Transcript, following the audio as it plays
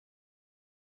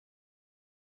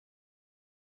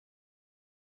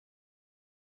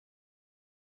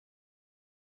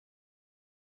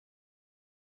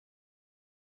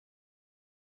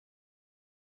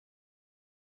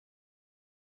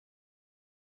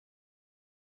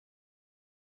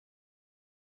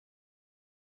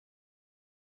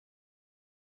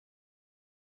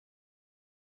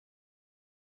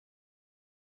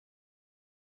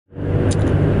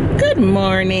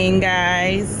Morning,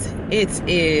 guys. It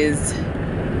is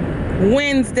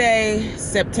Wednesday,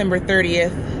 September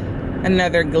 30th,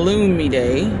 another gloomy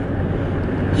day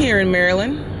here in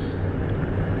Maryland.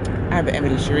 I'm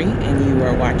Ebony Cherie, and you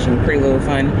are watching Pretty Little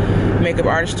Fun Makeup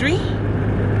Artistry.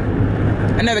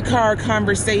 Another car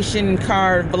conversation,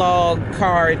 car vlog,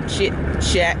 car chit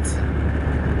chat.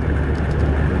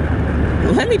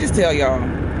 Let me just tell y'all,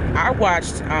 I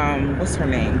watched, what's her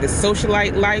name? The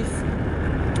Socialite Life.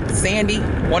 Sandy,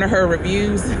 one of her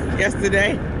reviews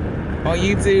yesterday on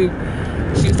YouTube.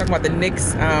 She was talking about the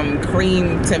NYX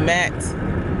cream to matte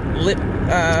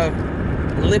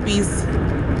lippies.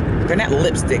 They're not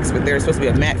lipsticks, but they're supposed to be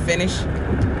a matte finish.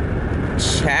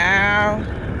 Child,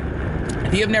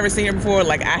 if you have never seen her before,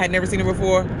 like I had never seen her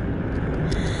before,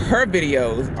 her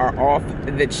videos are off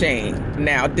the chain.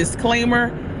 Now,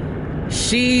 disclaimer,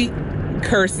 she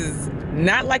curses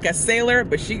not like a sailor,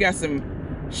 but she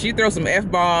throws some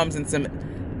F-bombs and some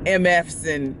MFs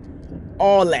and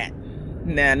all that.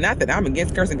 Now, not that I'm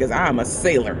against cursing, because I'm a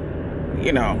sailor.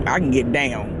 You know, I can get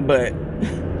down, but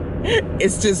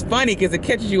it's just funny because it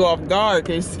catches you off guard,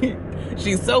 because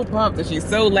she's so pumped and she's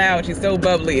so loud, she's so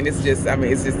bubbly, and it's just, I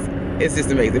mean, it's just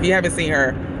amazing. If you haven't seen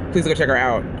her, please go check her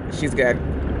out. She's got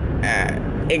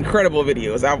incredible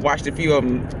videos. I've watched a few of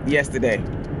them yesterday.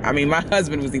 I mean, my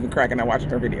husband was even cracking up watching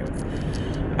her videos.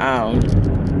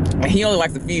 He only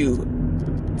likes a few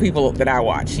people that I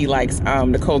watch. He likes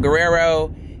Nicole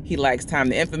Guerrero. He likes Time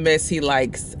the Infamous. He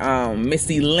likes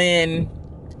Missy Lynn.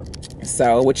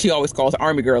 So, which he always calls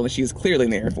Army Girl, and she's clearly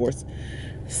in the Air Force.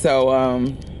 So,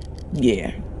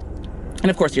 yeah.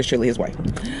 And of course, you're surely his wife.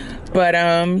 But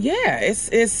yeah,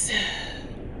 it's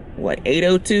what,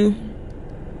 8:02?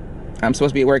 I'm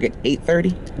supposed to be at work at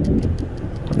 8:30.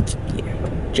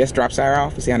 Yeah, just drops her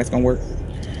off. We'll see how that's gonna work.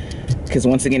 Because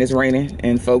once again, it's raining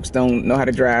and folks don't know how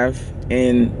to drive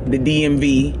in the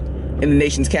DMV, in the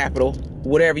nation's capital,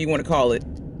 whatever you want to call it,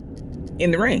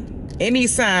 in the rain. Any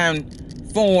sign,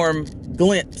 form,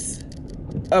 glimpse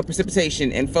of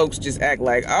precipitation, and folks just act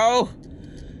like, oh,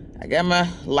 I got my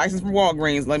license from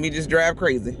Walgreens, let me just drive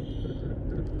crazy.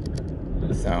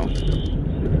 So,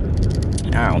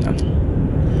 I don't know.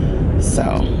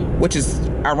 So, which is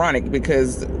ironic,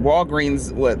 because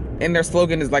Walgreens, in their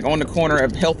slogan is like on the corner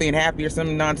of healthy and happy or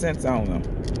some nonsense. I don't know.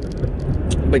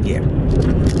 But yeah.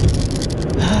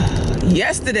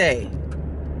 Yesterday,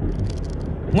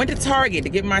 went to Target to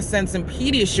get my son some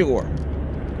Pediasure.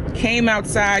 Came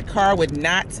outside, car would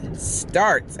not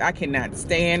start. I cannot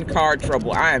stand car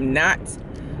trouble. I am not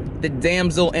the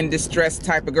damsel in distress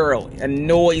type of girl. It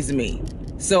annoys me.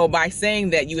 So by saying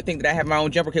that, you would think that I have my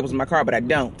own jumper cables in my car, but I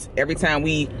don't. Every time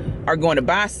we are going to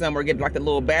buy some or get like the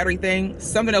little battery thing,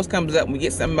 something else comes up. When we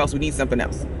get something else, we need something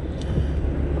else.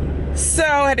 So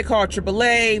I had to call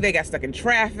AAA. They got stuck in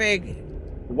traffic.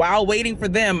 While waiting for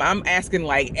them, I'm asking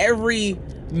like every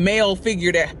male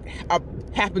figure that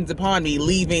happens upon me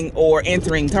leaving or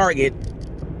entering Target.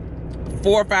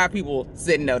 4 or 5 people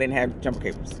said no, they didn't have jumper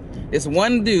cables. This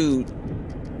one dude,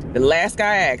 the last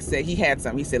guy I asked, said he had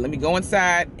some. He said, let me go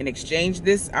inside and exchange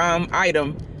this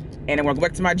item, and I'm gonna go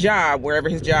back to my job, wherever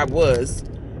his job was,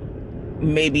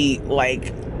 maybe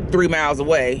like 3 miles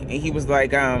away. And he was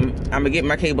like, I'm gonna get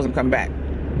my cables and come back.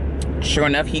 Sure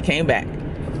enough, he came back.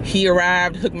 He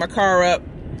arrived, hooked my car up.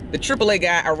 The AAA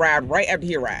guy arrived right after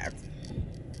he arrived.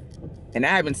 And I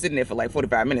had been sitting there for like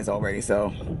 45 minutes already,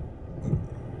 so,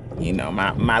 you know,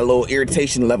 my little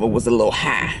irritation level was a little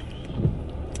high.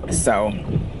 So,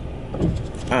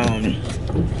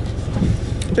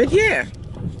 but yeah,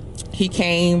 he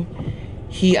came,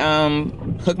 he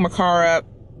hooked my car up,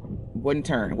 wouldn't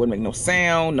turn, wouldn't make no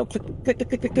sound, no click, click, click,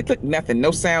 click, click, click, click, nothing,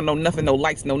 no sound, no nothing, no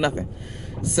lights, no nothing.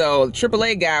 So the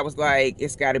AAA guy was like,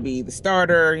 it's got to be the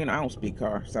starter. You know, I don't speak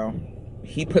car, so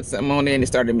he put something on there and it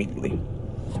started immediately.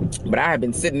 But I had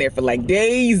been sitting there for like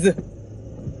days,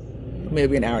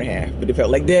 maybe an hour and a half, but it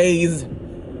felt like days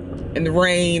in the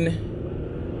rain,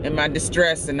 in my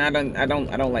distress, and I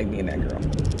don't like being that girl.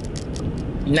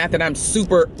 Not that I'm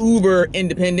super uber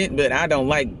independent, but I don't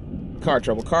like car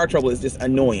trouble. Car trouble is just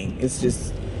annoying. It's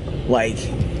just like,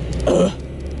 ugh,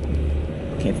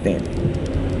 can't stand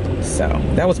it. So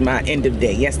that was my end of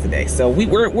day yesterday. So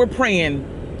we're praying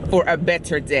for a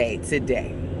better day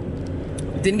today.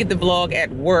 Didn't get the vlog at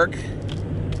work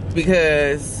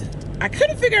because I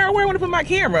couldn't figure out where I want to put my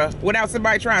camera without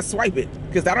somebody trying to swipe it,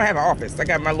 because I don't have an office. I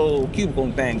got my little cubicle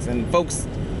and things, and folks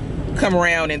come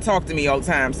around and talk to me all the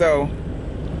time. So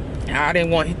I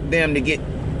didn't want them to get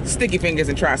sticky fingers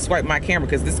and try to swipe my camera,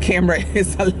 because this camera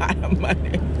is a lot of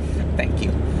money. Thank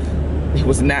you. It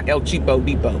was not El Cheapo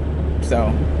Depot.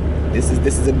 So this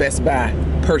is a Best Buy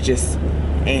purchase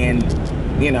And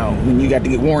you know, when you got to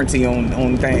get warranty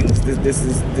on things, this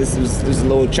is a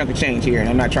little chunk of change here, and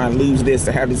I'm not trying to lose this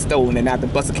or have this stolen and have to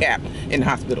bust a cap in the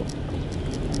hospital.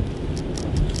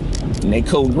 And they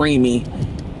code green me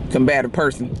combative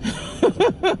person.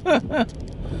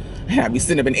 I'd be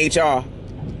sitting up in HR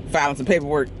filing some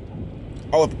paperwork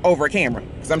over a camera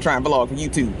because I'm trying to vlog for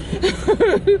YouTube.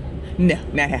 No,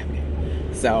 not happening.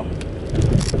 So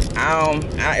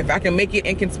if I can make it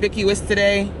inconspicuous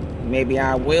today, maybe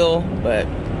I will, but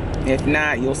if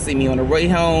not, you'll see me on the way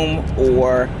home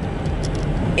or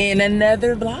in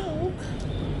another vlog.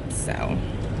 So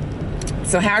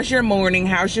how's your morning?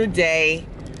 How's your day?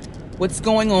 What's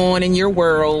going on in your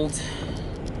world?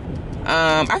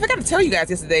 I forgot to tell you guys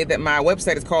yesterday that my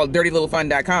website is called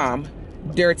dirtylittlefun.com.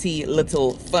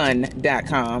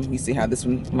 dirtylittlefun.com. You see how this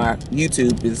one, my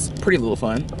YouTube, is Pretty Little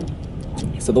Fun.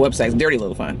 So the website is Dirty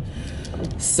Little Fun.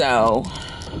 So,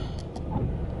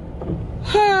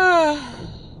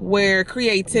 where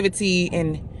creativity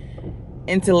and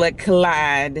intellect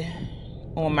collide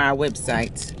on my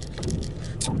website.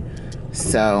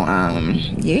 So,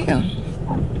 yeah.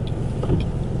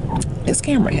 Is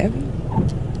camera heavy?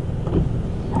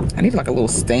 I need like a little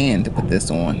stand to put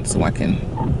this on so I can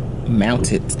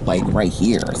mount it like right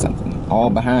here or something, all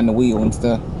behind the wheel and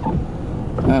stuff.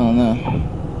 I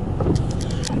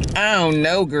don't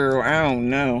know, girl. I don't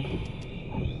know.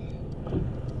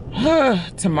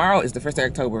 Tomorrow is the 1st of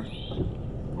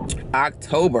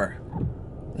October.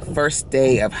 The first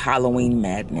day of Halloween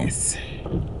madness.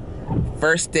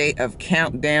 First day of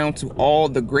countdown to all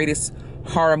the greatest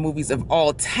horror movies of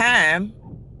all time.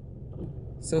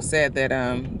 So sad that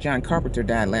John Carpenter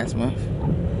died last month.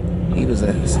 He was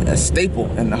a staple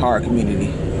in the horror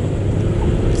community.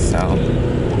 So,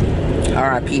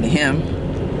 R.I.P. to him.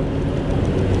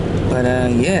 But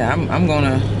yeah, I'm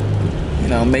gonna, you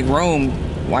know, make Rome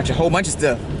watch a whole bunch of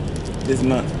stuff this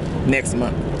month, next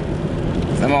month.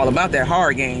 So I'm all about that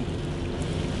horror game.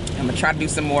 I'm gonna try to do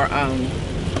some more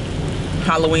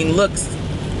Halloween looks.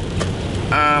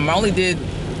 I only did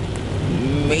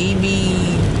maybe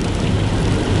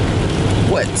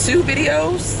 2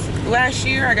 videos last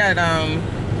year. I got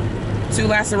 2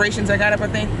 lacerations I got up, I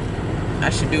think. I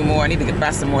should do more. I need to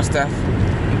buy some more stuff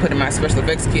and put in my special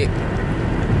effects kit.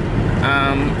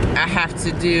 I have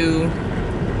to do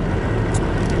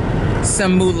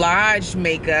some moulage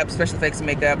makeup, special effects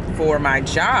makeup, for my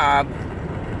job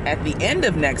at the end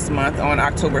of next month, on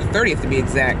October 30th to be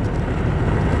exact.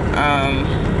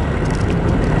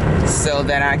 So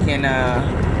that I can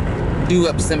do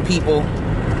up some people.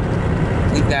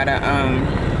 We've got a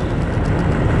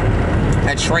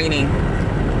training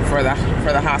for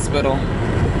the hospital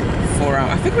for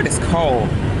I think what it's called,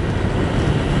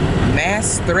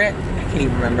 mass threat. I can't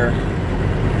even remember.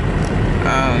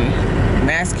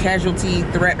 Mass casualty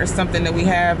threat or something that we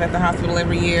have at the hospital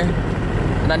every year.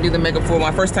 And I do the makeup for.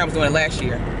 My first time was doing it last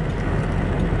year.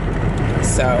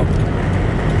 So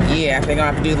yeah, I think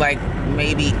I'll have to do like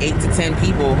maybe 8 to 10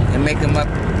 people and make them up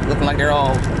looking like they're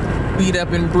all beat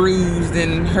up and bruised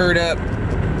and hurt up,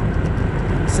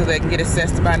 so they can get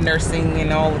assessed by nursing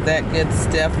and all of that good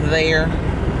stuff there.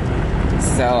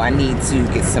 So I need to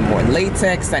get some more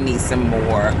latex. I need some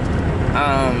more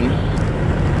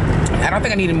I don't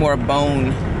think I needed more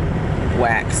bone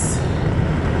wax,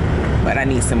 but I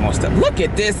need some more stuff. Look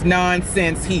at this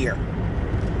nonsense here.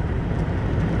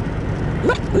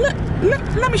 Let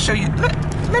me show you.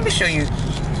 Let me show you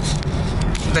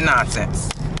the nonsense.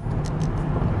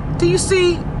 Do you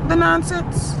see the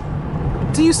nonsense?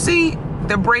 Do you see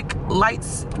the brake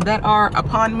lights that are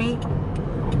upon me?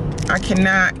 I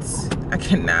cannot. I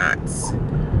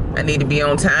need to be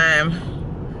on time.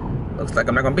 Looks like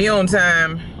I'm not gonna be on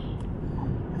time.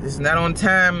 This is not on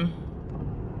time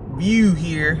view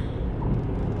here.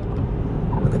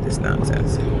 Look at this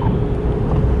nonsense.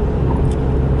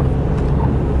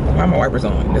 Why are my wipers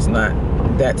on? It's not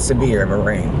that severe of a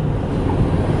rain.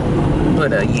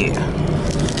 But yeah.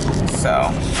 So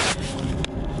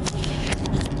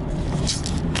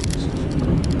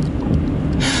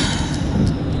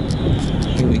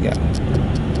here we go.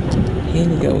 Here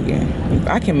we go again. If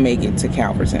I can make it to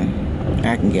Calverton,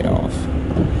 I can get off.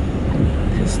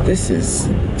 Because this is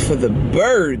for the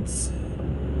birds.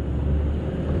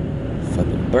 For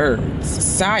the birds.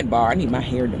 Sidebar, I need my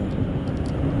hair done.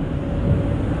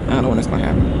 I don't know when it's gonna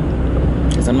happen.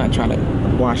 Because I'm not trying to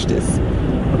wash this,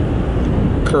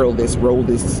 curl this, roll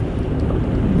this,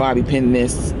 bobby pin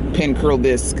this, pin curl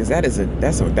this, because that's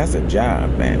a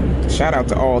job, man. Shout out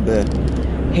to all the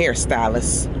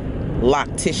hairstylists,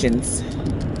 locticians.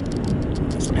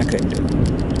 I couldn't do it.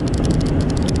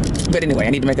 But anyway, I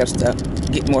need to make up stuff,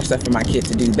 get more stuff for my kid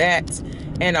to do that,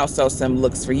 and also some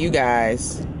looks for you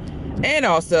guys. And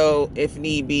also, if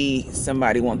need be,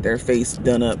 somebody want their face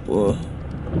done up or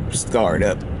scarred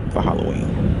up for Halloween.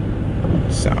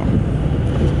 So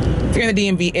if you're in the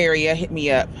DMV area, hit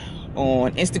me up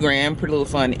on Instagram, Pretty Little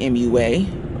Fun MUA,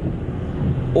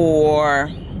 or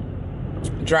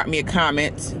drop me a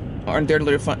comment on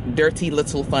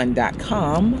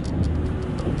dirtylittlefun.com.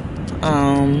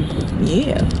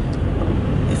 Yeah,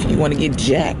 if you want to get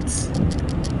jacked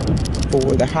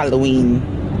for the Halloween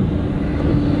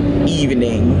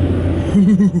evening.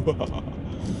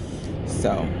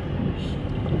 So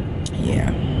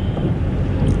yeah,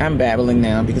 I'm babbling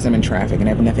now because I'm in traffic and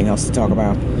I have nothing else to talk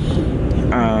about.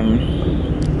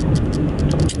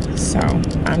 So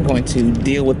I'm going to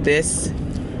deal with this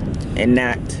and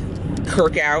not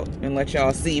kirk out and let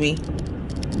y'all see me,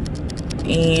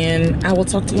 and I will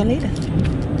talk to y'all later.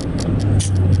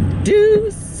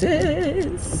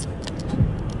 Deuces.